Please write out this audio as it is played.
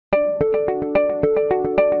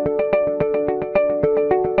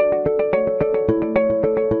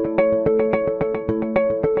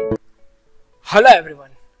Hello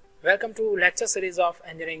everyone, welcome to lecture series of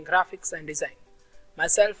Engineering Graphics and Design.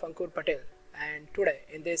 Myself Ankur Patel, and today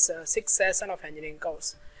in this sixth session of engineering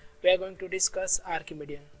course we are going to discuss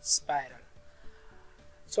Archimedean spiral.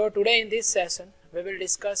 So today in this session we will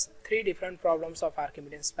discuss three different problems of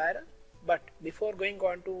Archimedean spiral, but before going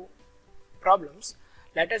on to problems,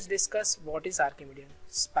 let us discuss what is Archimedean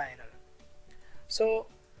spiral. So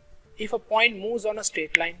if a point moves on a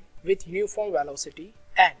straight line with uniform velocity,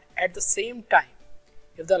 and at the same time,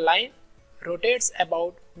 if the line rotates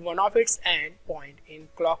about one of its end point in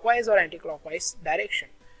clockwise or anti-clockwise direction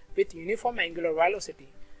with uniform angular velocity,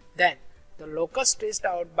 then the locus traced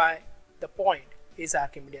out by the point is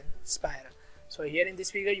Archimedean spiral. So here in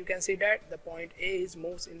this figure you can see that the point A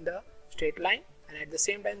moves in the straight line, and at the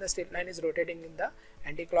same time the straight line is rotating in the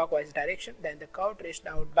anti-clockwise direction. Then the curve traced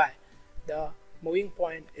out by the moving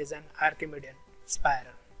point is an Archimedean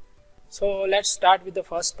spiral. So let's start with the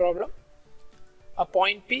first problem. A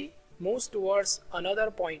point P moves towards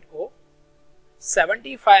another point O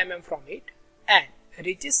 75 mm from it and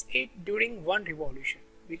reaches it during one revolution.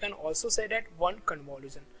 We can also say that one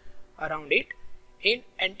convolution around it in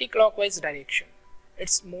anti-clockwise direction.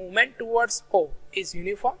 Its movement towards O is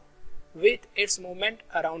uniform with its movement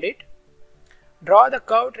around it. Draw the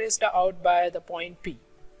curve traced out by the point P.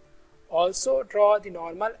 Also draw the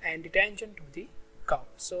normal and the tangent to the curve.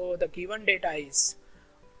 So the given data is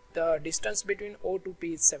the distance between O to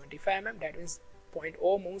P is 75 mm. That means point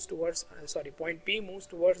O moves towards point P moves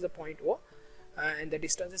towards the point O, and the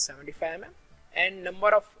distance is 75 mm. And number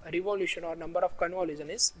of revolution or number of convolution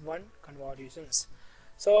is 1 convolutions.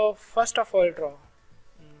 So first of all, draw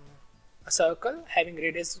a circle having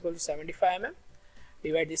radius equal to 75 mm.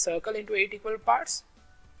 Divide the circle into 8 equal parts.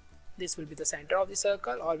 This will be the center of the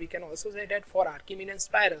circle, or we can also say that for Archimedean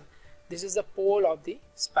spiral, this is the pole of the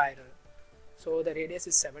spiral. So the radius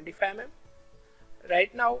is 75 mm.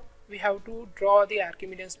 Right now we have to draw the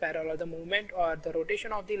Archimedean spiral, or the movement or the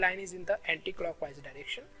rotation of the line is in the anti-clockwise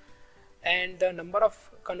direction, and the number of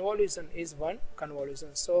convolution is 1 convolution.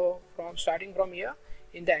 So starting from here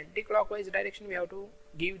in the anti-clockwise direction, we have to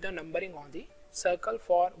give the numbering on the circle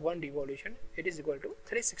for one revolution. It is equal to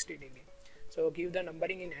 360 degree. So give the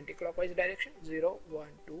numbering in anti-clockwise direction 0, 1,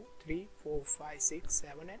 2, 3, 4, 5, 6,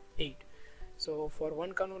 7 and 8. So for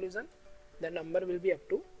one convolution the number will be up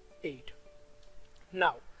to 8.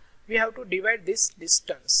 Now we have to divide this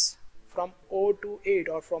distance from O to 8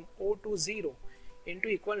 or from O to 0 into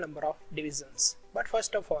equal number of divisions. But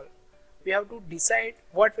first of all we have to decide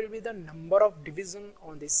what will be the number of division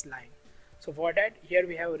on this line. So for that, here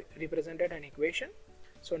we have represented an equation.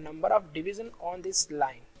 So number of division on this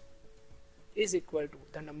line is equal to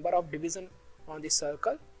the number of division on the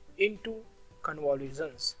circle into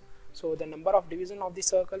convolutions. So the number of division of the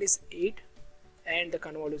circle is 8 and the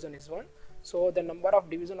convolution is 1. So the number of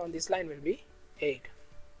division on this line will be 8.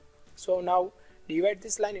 So now divide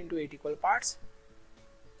this line into 8 equal parts.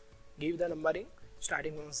 Give the numbering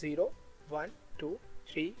starting from 0, 1, 2,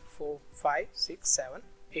 3, 4, 5, 6, 7,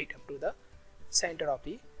 8 up to the center of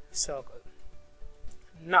the circle.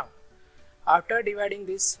 Now after dividing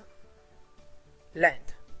this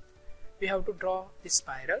length, we have to draw the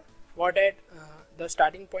spiral. For that, the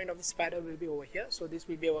starting point of the spiral will be over here. So this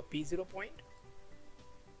will be our P0 point.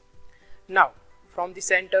 Now from the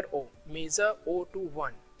center O, measure O to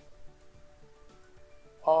 1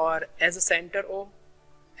 or as a center O,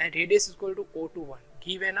 and radius is equal to O to 1.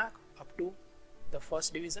 Give an arc up to the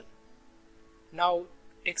first division. Now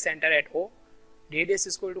take center at O, radius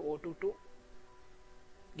is equal to O to 2.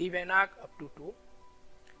 Give an arc up to 2.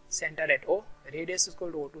 Center at O, radius is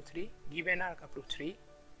equal to O to 3. Give an arc up to 3.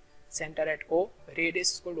 Center at O,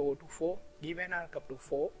 radius is equal to O to 4. Give an arc up to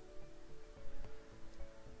 4.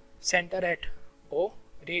 Center at O,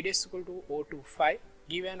 radius is equal to O to 5.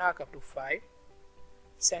 Give an arc up to 5.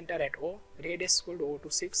 Center at O, radius is equal to O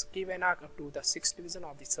to 6. Give an arc up to the 6th division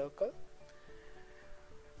of the circle.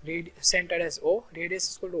 Center as O, radius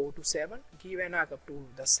is equal to O to 7. Give an arc up to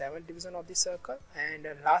the 7th division of the circle, and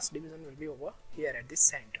the last division will be over here at the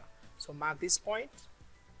center. So mark these points,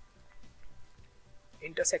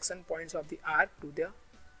 intersection points of the arc to the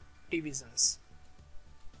divisions.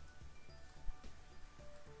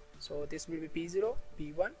 So this will be P0,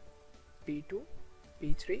 P1, P2,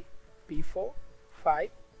 P3, P4, 5,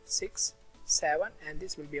 6, 7, and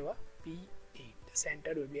this will be our P8. The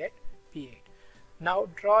center will be at P8. Now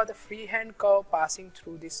draw the freehand curve passing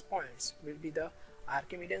through these points will be the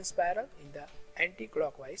Archimedean spiral in the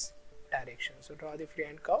anti-clockwise direction. So draw the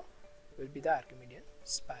freehand curve will be the Archimedean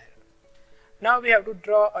spiral. Now we have to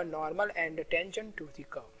draw a normal and a tangent to the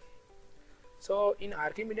curve. So in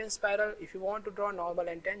Archimedean spiral, if you want to draw normal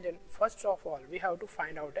and tangent, first of all we have to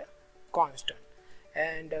find out a constant,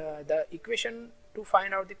 and the equation to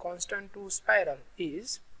find out the constant to spiral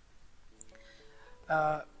is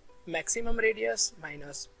maximum radius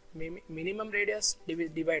minus minimum radius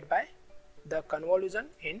divided by the convolution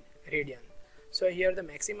in radian. So here the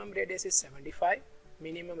maximum radius is 75,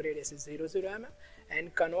 minimum radius is 0, mm,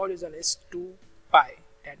 and convolution is 2 pi.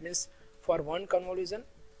 That means for one convolution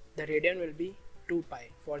the radian will be 2 pi.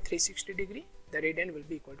 For 360 degree the radian will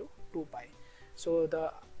be equal to 2 pi. So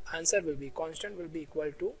the answer will be, constant will be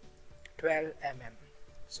equal to 12 mm.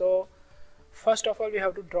 So first of all we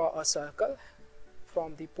have to draw a circle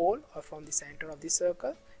from the pole or from the center of the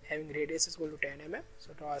circle having radius is equal to 10 mm.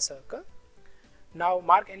 So draw a circle. Now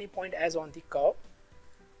mark any point as on the curve.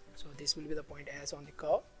 So this will be the point as on the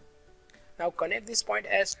curve. Now connect this point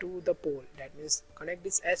as to the pole. That means connect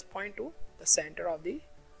this S point to the center of the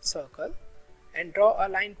circle and draw a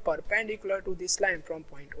line perpendicular to this line from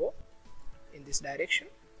point O in this direction,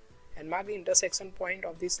 and mark the intersection point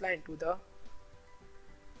of this line to the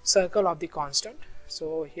circle of the constant.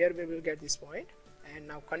 So here we will get this point, and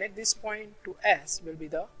now connect this point to S will be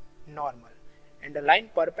the normal, and the line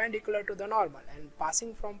perpendicular to the normal and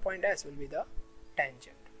passing from point S will be the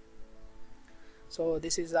tangent. So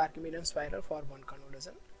this is the Archimedean spiral for one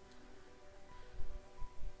convolution.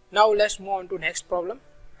 Now let's move on to next problem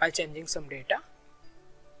by changing some data.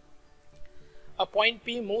 A point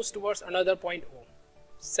P moves towards another point O,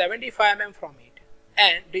 75 mm from it,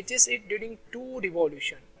 and reaches it during 2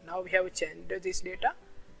 revolutions. Now we have changed this data.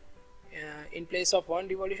 In place of 1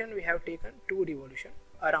 revolution we have taken 2 revolutions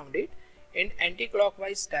around it in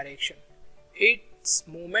anti-clockwise direction. Its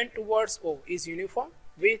movement towards O is uniform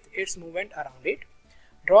with its movement around it.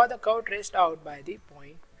 Draw the curve traced out by the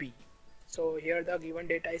point P. So here the given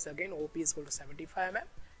data is again OP is equal to 75 mm,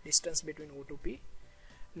 distance between O to P.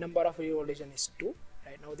 Number of revolution is 2.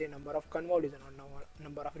 Right now the number of convolution or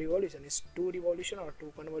number of revolution is 2 revolution or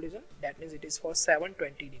 2 convolution. That means it is for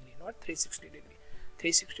 720 degree, not 360 degree.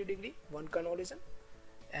 360 degree 1 convolution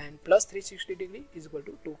and plus 360 degree is equal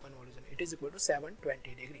to 2 convolution. It is equal to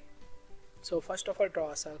 720 degree. So first of all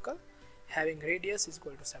draw a circle having radius is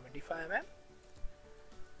equal to 75 mm.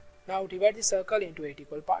 Now divide the circle into 8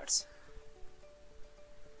 equal parts.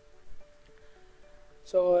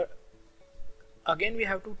 So again we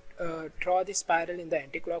have to draw the spiral in the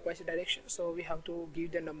anti-clockwise direction. So we have to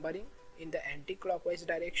give the numbering in the anti-clockwise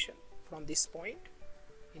direction from this point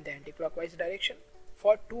in the anti-clockwise direction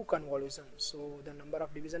for 2 convolutions. So the number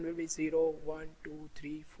of division will be 0, 1, 2,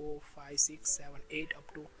 3, 4, 5, 6, 7, 8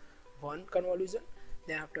 up to 1 convolution.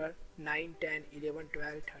 Then after 9, 10, 11,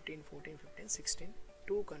 12, 13, 14, 15, 16,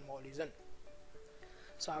 2 convolution.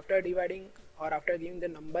 So after dividing or after giving the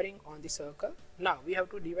numbering on the circle, now we have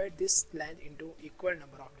to divide this length into equal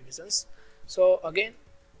number of divisions. So again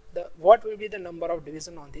what will be the number of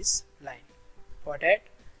division on this line? For that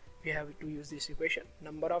we have to use this equation.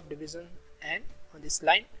 Number of division n on this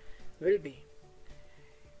line will be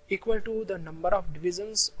equal to the number of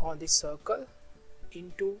divisions on the circle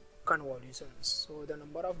into convolutions. So the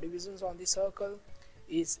number of divisions on the circle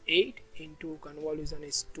is 8 into convolution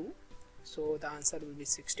is 2. So the answer will be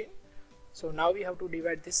 16. So now we have to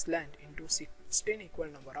divide this length into 16 equal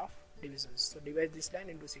number of divisions. So divide this line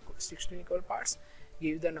into 16 equal parts.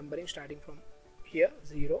 Give the numbering starting from here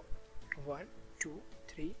 0, 1, 2,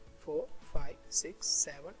 3, 4, 5, 6,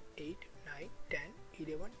 7, 8, 9, 10,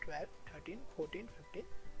 11, 12, 13, 14, 15,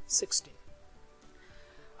 16.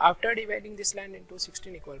 After dividing this line into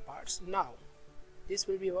 16 equal parts, now this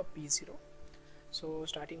will be our P0. So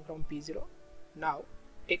starting from P0, now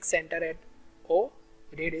take center at O,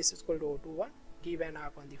 radius is equal to O to 1, give an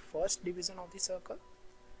arc on the first division of the circle.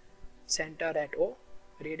 Center at O,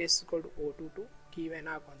 radius is equal to O to 2, give an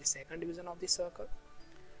arc on the second division of the circle.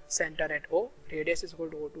 Center at O, radius is equal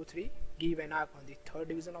to O to 3, give an arc on the third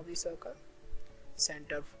division of the circle.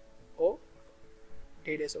 Center O,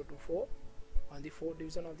 radius O to 4 on the fourth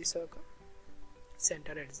division of the circle.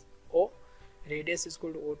 Center at O, radius is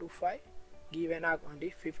equal to O to 5, give an arc on the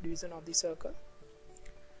fifth division of the circle.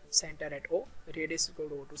 Center at O, radius is equal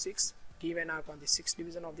to O to 6, give an arc on the sixth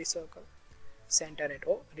division of the circle. Center at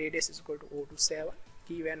O, radius is equal to O to 7,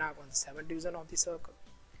 give an arc on the seventh division of the circle.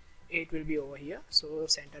 8 will be over here, so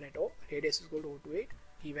center at O, radius is equal to O to 8,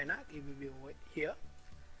 give an arc, it will be over here.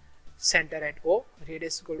 Center at O,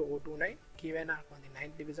 radius is equal to O to 9, give an arc on the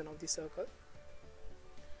ninth division of the circle.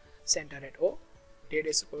 Center at O,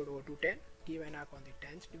 radius is equal to O to 10, give an arc on the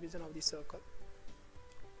 10th division of the circle.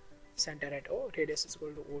 Center at O, radius is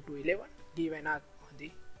equal to O to 11, give an arc on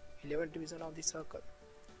the 11th division of the circle.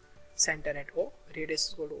 Center at O, radius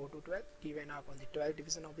is equal to O to 12, give an arc on the 12th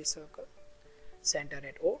division of the circle. Center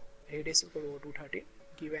at O, radius is equal to O to 13,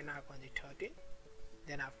 give an arc on the 13th.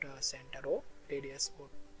 Then after center O, radius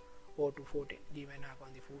O to 14, give an arc on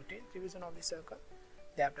the 14th division of the circle.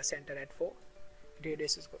 Then after center at 4,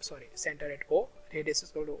 radius is center at O, radius is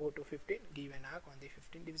equal to O to 15, give an arc on the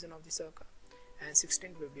 15th division of the circle, and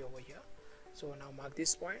 16th will be over here. So now mark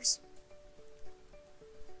these points,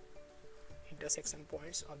 intersection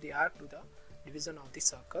points of the arc to the division of the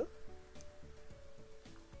circle.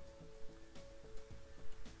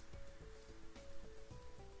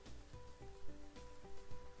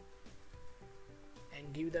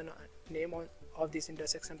 And give the name of these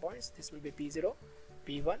intersection points. This will be P0,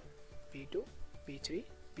 P1, P2, P3,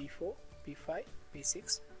 P4, P5,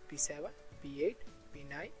 P6, P7, P8,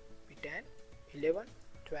 P9, P10, 11,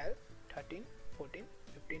 12, 13, 14,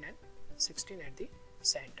 15 and 16 at the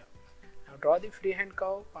center. Now draw the freehand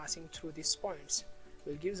curve passing through these points,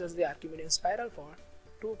 which gives us the Archimedean spiral for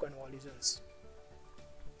two convolutions.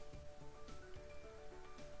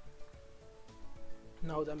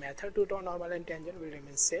 Now the method to draw normal and tangent will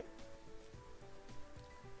remain same.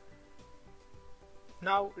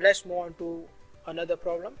 Now let's move on to another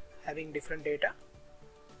problem having different data.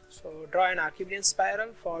 So draw an Archimedean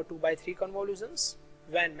spiral for 2×3 convolutions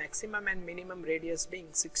when maximum and minimum radius being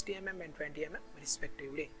 60 mm and 20 mm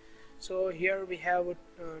respectively. So here we have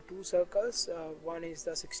two circles, one is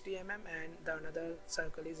the 60 mm and the another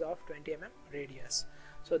circle is of 20 mm radius.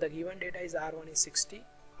 So the given data is R1 is 60,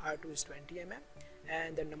 R2 is 20 mm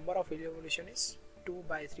and the number of revolution is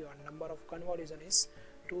 2×3 or number of convolution is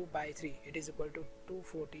 2×3. It is equal to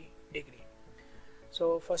 240 degree.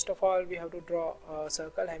 So first of all we have to draw a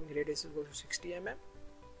circle having radius equal to 60 mm.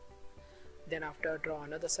 Then after draw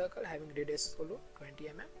another circle having radius equal to 20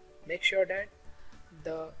 mm. Make sure that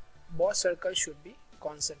the both circles should be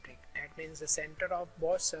concentric. That means the center of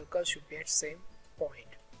both circles should be at same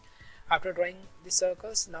point. After drawing the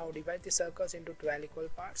circles, now divide the circles into 12 equal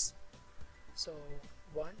parts. So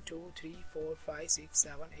 1, 2, 3, 4, 5, 6,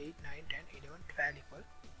 7, 8, 9, 10, 11, 12 equal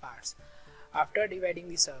parts. After dividing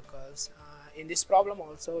the circles, in this problem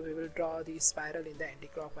also we will draw the spiral in the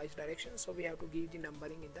anti-clockwise direction. So we have to give the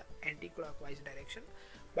numbering in the anti-clockwise direction,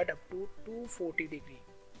 but up to 240 degree,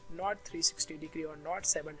 not 360 degree or not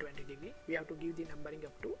 720 degree. We have to give the numbering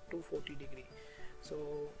up to 240 degree. So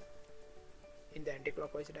in the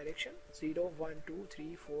anti-clockwise direction, 0, 1, 2,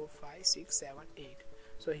 3, 4, 5, 6, 7, 8.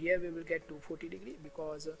 So here we will get 240 degree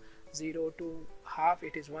because 0 to half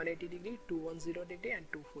it is 180 degree, 210 degree and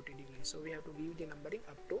 240 degree. So we have to give the numbering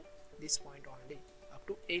up to this point only, up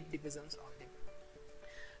to 8 divisions only.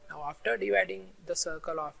 Now after dividing the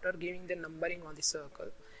circle, after giving the numbering on the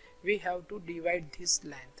circle, we have to divide this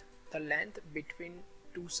length, the length between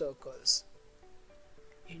two circles,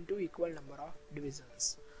 into equal number of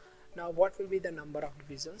divisions. Now what will be the number of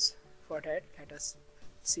divisions? For that, let us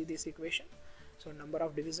see this equation. So number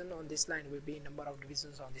of division on this line will be number of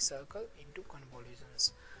divisions on the circle into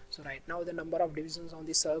convolutions. So right now the number of divisions on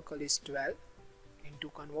the circle is 12, into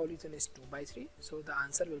convolution is 2×3. So the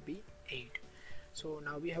answer will be 8. So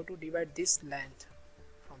now we have to divide this length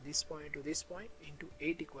from this point to this point into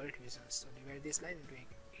 8 equal divisions. So divide this line into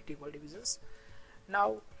 8 equal divisions.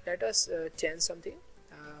 Now let us change something.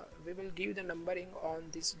 We will give the numbering on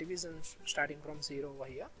these divisions starting from 0 over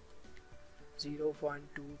here. 0, 1,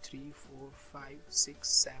 2, 3, 4, 5, 6,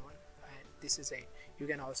 7 and this is 8. You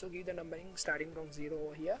can also give the numbering starting from 0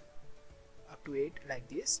 over here up to 8 like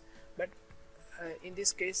this, but in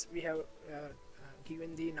this case we have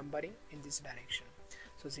given the numbering in this direction.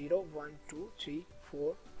 So 0, 1, 2, 3,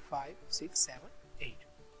 4, 5, 6, 7, 8.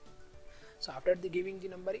 So after giving the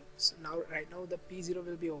numbering, so now right now the P0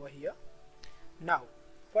 will be over here. Now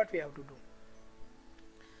what we have to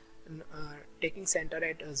do, taking center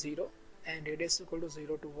at 0 and radius equal to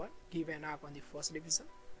 0 to 1, give an arc on the first division.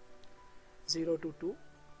 0 to 2,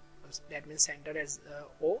 that means center as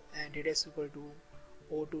O and radius equal to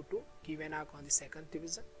O to 2, give an arc on the second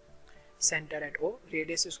division. Center at O,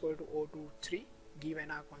 radius is equal to O to 3, give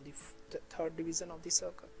an arc on the third division of the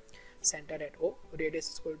circle. Center at O, radius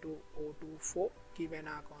is equal to O to 4, give an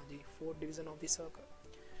arc on the fourth division of the circle.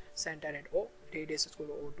 Center at O, radius is equal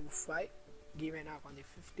to O to 5, give an arc on the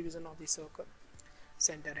fifth division of the circle.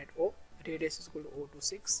 Center at O, radius is equal to O to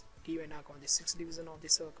 6, give an arc on the sixth division of the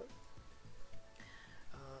circle.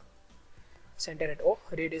 Center at O,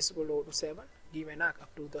 radius is equal to O to 7, give an arc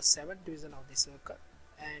up to the seventh division of the circle.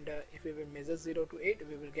 And if we will measure 0 to 8,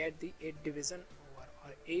 we will get the 8 division over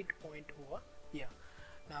or 8 point over here.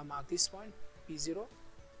 Now mark this point P0,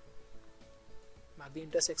 mark the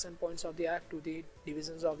intersection points of the arc to the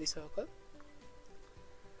divisions of the circle.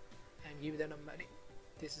 and give the numbering.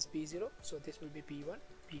 This is P0, so this will be P1,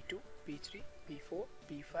 P2, P3, P4,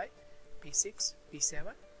 P5, P6,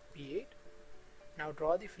 P7, P8. Now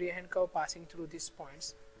draw the freehand curve passing through these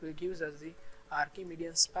points, will give us the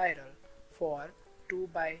Archimedean spiral for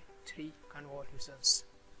 2/3 convolutions.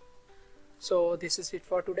 So this is it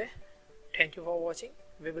for today. Thank you for watching.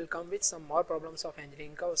 We will come with some more problems of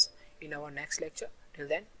engineering curves in our next lecture. Till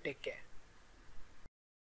then, take care.